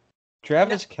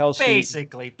 Travis Kelce.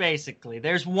 Basically.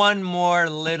 There's one more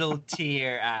little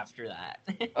tier after that.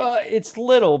 It's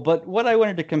little, but what I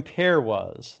wanted to compare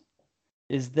was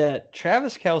is that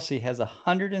Travis Kelce has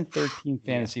 113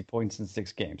 fantasy points in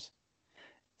 6 games.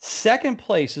 Second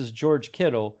place is George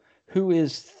Kittle, who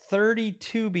is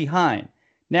 32 behind.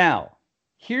 Now,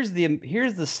 here's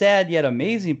the sad yet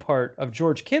amazing part of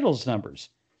George Kittle's numbers.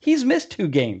 He's missed 2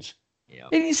 games,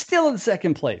 and he's still in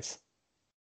second place.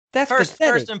 That's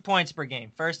first in points per game.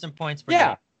 First in points per game.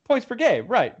 Yeah, points per game,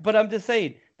 right. But I'm just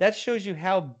saying, that shows you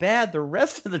how bad the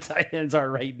rest of the tight ends are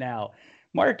right now.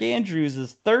 Mark Andrews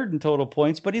is third in total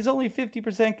points, but he's only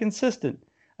 50% consistent.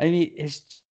 I mean,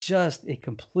 it's just a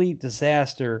complete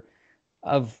disaster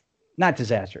of, not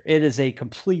disaster, it is a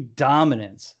complete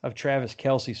dominance of Travis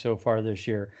Kelce so far this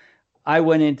year. I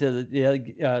went into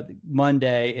the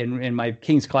Monday in my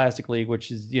Kings Classic League,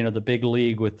 which is, the big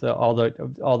league with all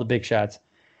the big shots.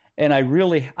 And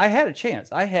I had a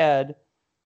chance. I had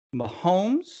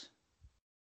Mahomes,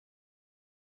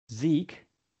 Zeke,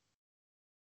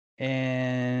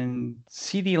 and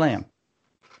CD Lamb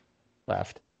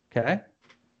left. Okay.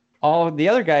 All the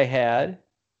other guy had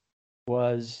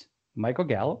was Michael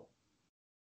Gallup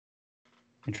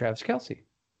and Travis Kelce.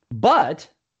 But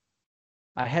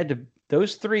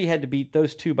those 3 had to beat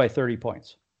those 2 by 30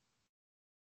 points.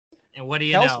 And what do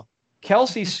you know?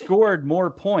 Kelce scored more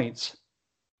points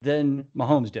than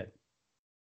Mahomes did.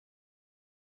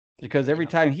 Because every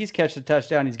time he's catched a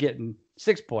touchdown, he's getting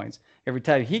 6 points. Every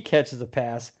time he catches a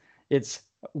pass, it's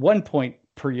 1 point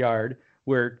per yard,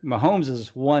 where Mahomes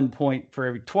is 1 point for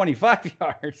every 25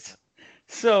 yards.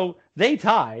 So they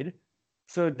tied.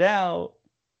 So now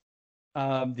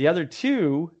the other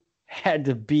 2 had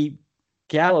to beat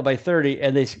Gallup by 30,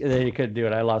 and they couldn't do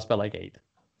it. I lost by like 8.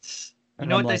 You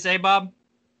know what they say, Bob?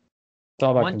 It's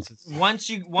all about consistency.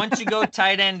 Once you go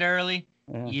tight end early,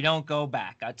 you don't go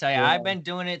back. I'll tell you, I've been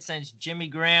doing it since Jimmy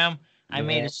Graham. I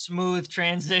made a smooth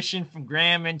transition from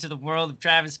Graham into the world of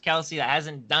Travis Kelce. That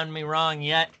hasn't done me wrong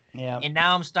yet. Yeah. And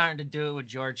now I'm starting to do it with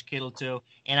George Kittle too.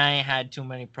 And I ain't had too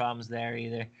many problems there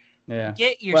either. Yeah.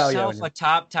 Get yourself a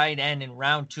top tight end in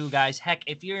round 2, guys. Heck,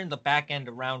 if you're in the back end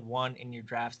of round 1 in your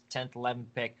draft's 10th, 11th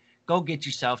pick, go get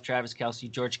yourself Travis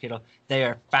Kelce, George Kittle. They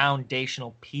are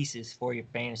foundational pieces for your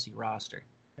fantasy roster.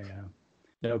 Yeah,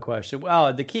 no question.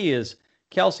 Well, the key is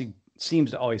Kelce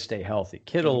seems to always stay healthy.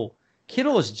 Kittle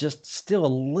is just still a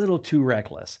little too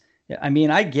reckless. I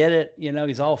mean, I get it.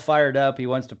 He's all fired up. He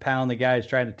wants to pound the guys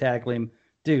trying to tackle him.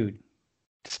 Dude,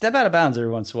 step out of bounds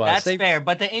every once in a while. That's fair.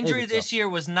 But the injury this year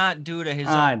was not due to his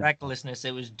own recklessness.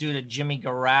 It was due to Jimmy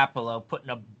Garoppolo putting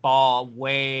a ball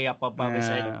way up above his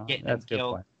head and getting him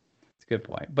killed. Point. That's a good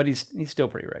point. But he's still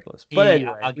pretty reckless. But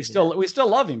anyway, we still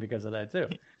love him because of that too.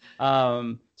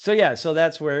 So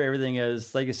that's where everything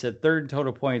is. Like I said, third in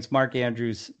total points, Mark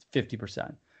Andrews,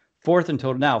 50%. Fourth in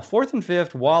total. Now, fourth and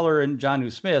fifth, Waller and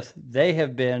Jonnu Smith, they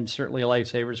have been certainly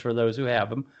lifesavers for those who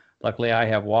have them. Luckily, I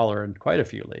have Waller in quite a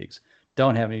few leagues.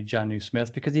 Don't have any Jonnu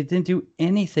Smith because he didn't do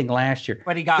anything last year.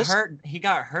 But he got hurt. He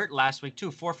got hurt last week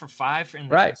too. 4 for 5 in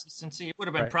the consistency. It would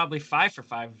have been probably 5 for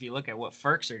 5 if you look at what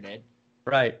Ferkser did.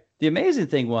 Right. The amazing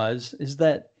thing is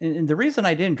that, and the reason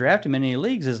I didn't draft him in any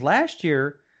leagues is last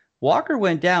year, Walker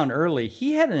went down early.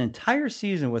 He had an entire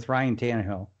season with Ryan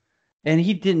Tannehill, and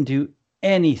he didn't do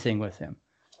anything with him.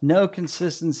 No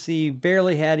consistency,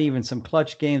 barely had even some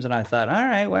clutch games. And I thought, all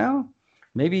right, well,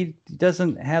 maybe he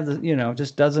doesn't have the,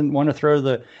 just doesn't want to throw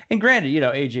the, and granted,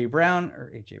 AJ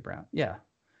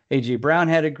Brown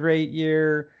had a great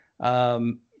year.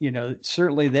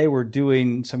 Certainly they were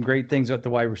doing some great things at the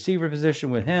wide receiver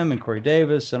position with him and Corey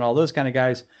Davis and all those kind of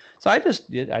guys. So I just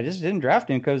didn't draft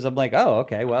him because I'm like, oh,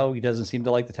 okay, well, he doesn't seem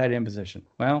to like the tight end position.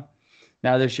 Well,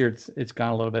 now this year it's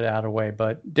gone a little bit out of way,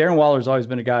 but Darren Waller's always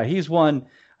been a guy. He's one.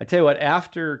 I tell you what,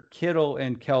 after Kittle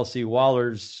and Kelce,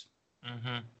 Waller's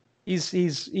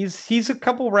he's a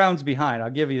couple rounds behind.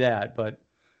 I'll give you that, but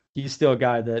he's still a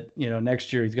guy that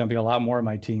next year he's going to be a lot more of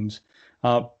my teams.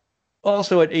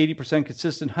 Also at 80%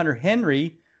 consistent, Hunter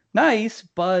Henry, nice,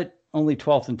 but only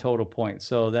 12th in total points,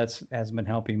 so hasn't been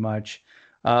helping much.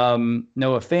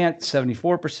 Noah Fant,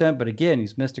 74%, but again,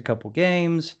 he's missed a couple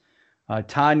games.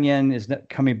 Tanyan is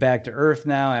coming back to earth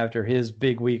now after his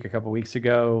big week a couple weeks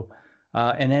ago.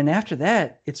 And then after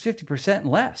that, it's 50% and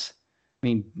less. I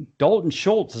mean, Dalton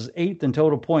Schultz is 8th in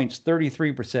total points,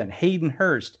 33%. Hayden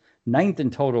Hurst, 9th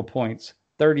in total points,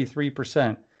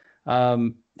 33%.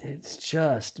 It's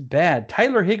just bad.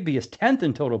 Tyler Higbee is 10th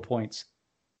in total points.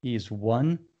 He's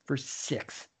 1 for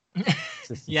 6.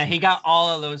 Yeah, he got all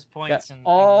of those points.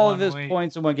 All of his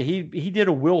points in one game. He did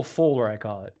a Will Fuller, I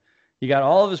call it. He got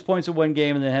all of his points in one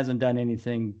game and then hasn't done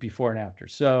anything before and after.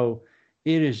 So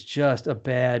it is just a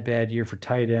bad year for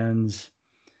tight ends.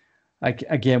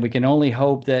 again, we can only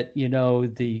hope that,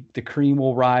 the cream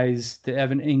will rise, the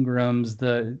Evan Ingrams,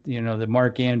 the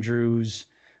Mark Andrews,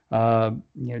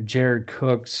 Jared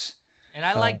Cooks. And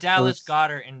I like Dallas First,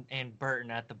 Goddard and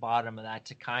Burton at the bottom of that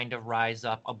to kind of rise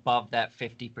up above that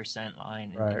 50%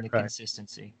 line in the right.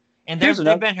 consistency. And Here's they've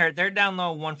another been hurt. They're down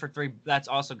low 1 for 3. That's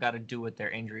also got to do with their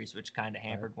injuries, which kind of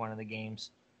hampered one of the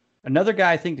games. Another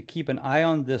guy I think to keep an eye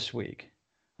on this week,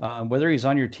 whether he's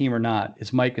on your team or not,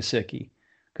 is Mike Gesicki.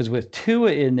 Because with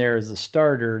Tua in there as the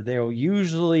starter, they'll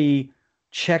usually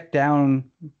check down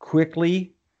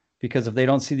quickly because if they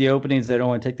don't see the openings, they don't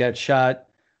want to take that shot.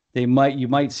 You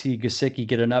might see Gesicki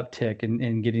get an uptick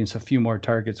and getting a few more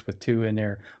targets with Tua in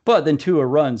there. But then Tua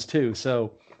runs too,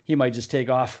 so he might just take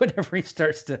off whenever he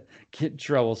starts to get in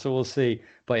trouble. So we'll see.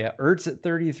 But yeah, Ertz at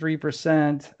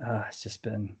 33%. It's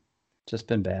just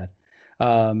been bad.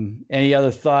 Any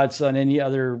other thoughts on any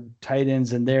other tight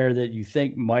ends in there that you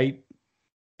think might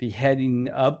be heading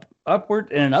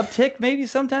upward and an uptick maybe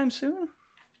sometime soon?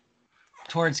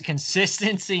 Towards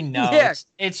consistency, no. Yeah.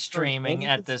 It's streaming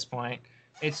at this point.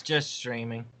 It's just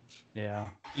streaming. Yeah.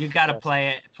 You got to play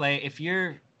it. If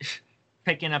you're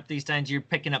picking up these times, you're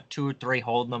picking up 2 or 3,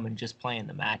 holding them and just playing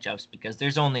the matchups because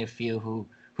there's only a few who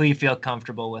you feel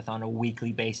comfortable with on a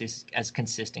weekly basis as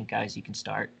consistent guys you can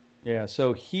start. Yeah,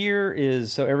 so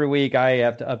every week I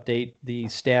have to update the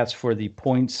stats for the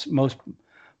most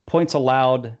points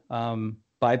allowed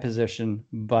by position,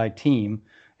 by team,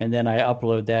 and then I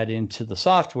upload that into the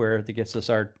software that gets us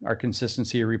our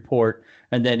consistency report,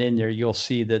 and then in there you'll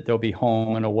see that there'll be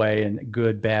home and away and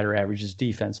good, bad, or average is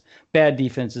defense. Bad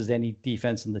defense is any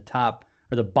defense in the top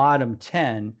or the bottom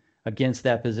 10 against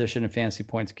that position and fantasy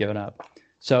points given up.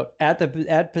 So at the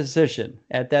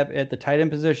tight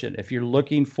end position, if you're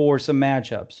looking for some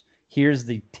matchups, here's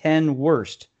the 10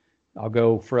 worst. I'll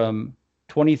go from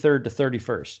 23rd to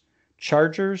 31st.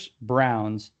 Chargers,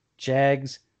 Browns,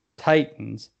 Jags,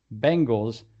 Titans,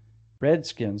 Bengals,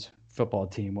 Redskins, football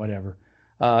team, whatever.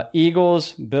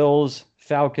 Eagles, Bills,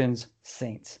 Falcons,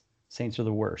 Saints. Saints are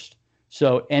the worst.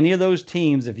 So any of those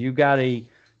teams, if you've got a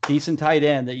decent tight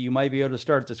end that you might be able to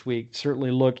start this week,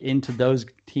 certainly look into those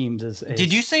teams as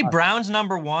Did you say Browns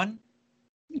number 1?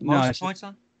 Most points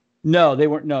on? No, they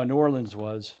weren't. No, New Orleans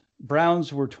was.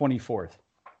 Browns were 24th.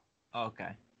 Okay.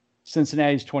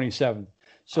 Cincinnati's 27th.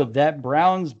 So that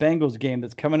Browns-Bengals game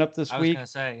that's coming up this week. I was going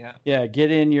to say, yeah. Yeah,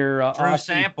 get in your Drew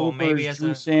Sample, maybe as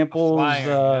Drew Samples. A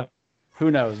flyer,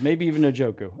 who knows? Maybe even a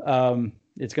Njoku.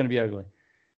 It's going to be ugly.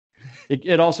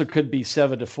 It also could be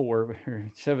 7-4 or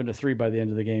 7-3 by the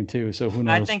end of the game too. So who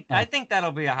knows? I think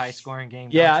that'll be a high scoring game.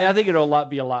 Yeah, I think it'll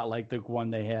be a lot like the one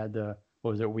they had. What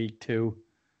was it, week 2,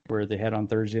 where they had on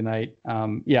Thursday night?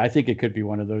 Yeah, I think it could be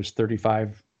one of those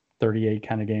 35-38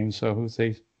 kind of games. So who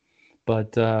says?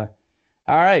 But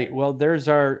all right, well, there's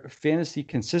our fantasy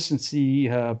consistency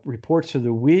reports for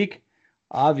the week.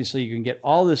 Obviously, you can get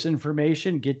all this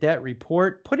information, get that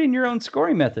report, put in your own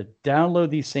scoring method, download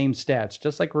these same stats,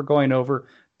 just like we're going over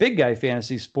Big Guy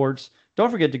Fantasy Sports. Don't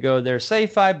forget to go there,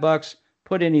 save $5,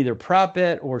 put in either prop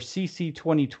bet or CC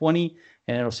 2020,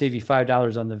 and it'll save you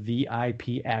 $5 on the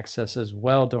VIP access as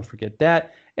well. Don't forget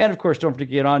that. And of course, don't forget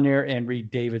to get on there and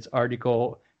read David's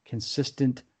article,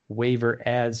 Consistent Waiver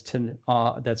Ads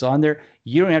that's on there.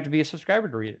 You don't have to be a subscriber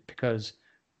to read it because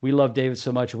we love David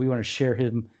so much. We want to share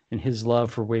him and his love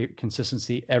for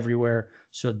consistency everywhere.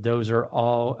 So those are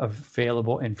all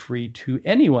available and free to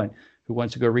anyone who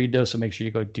wants to go read those. So make sure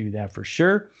you go do that for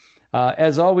sure.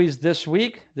 As always, this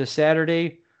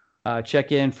Saturday,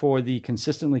 check in for the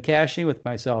Consistently Cashing with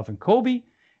myself and Colby.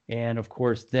 And of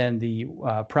course, then the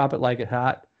Prop It Like It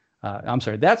Hot.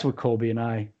 That's with Colby and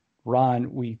I.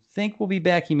 Ron, we think will be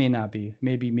back. He may not be.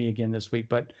 Maybe me again this week.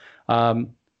 But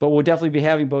we'll definitely be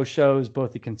having both shows,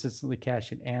 both the Consistently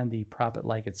Cashing and the Prop It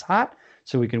Like It's Hot,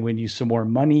 so we can win you some more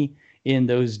money in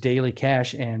those daily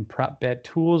cash and prop bet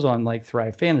tools on like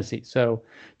Thrive Fantasy. So,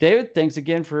 David, thanks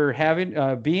again for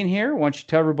being here. Why don't you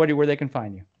tell everybody where they can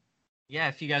find you? Yeah,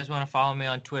 if you guys want to follow me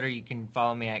on Twitter, you can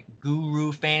follow me at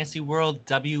Guru Fantasy World,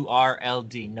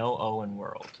 WRLD, no O in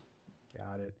World.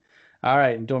 Got it. All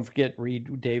right, and don't forget,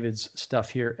 read David's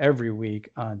stuff here every week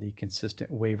on the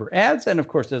Consistent Waiver Ads. And, of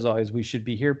course, as always, we should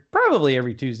be here probably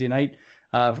every Tuesday night.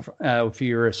 If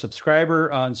you're a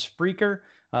subscriber on Spreaker,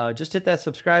 just hit that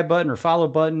subscribe button or follow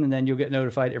button, and then you'll get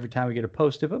notified every time we get a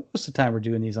post. But most of the time we're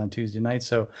doing these on Tuesday nights.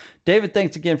 So, David,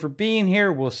 thanks again for being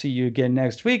here. We'll see you again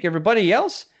next week. Everybody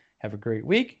else, have a great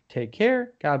week. Take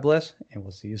care. God bless, and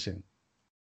we'll see you soon.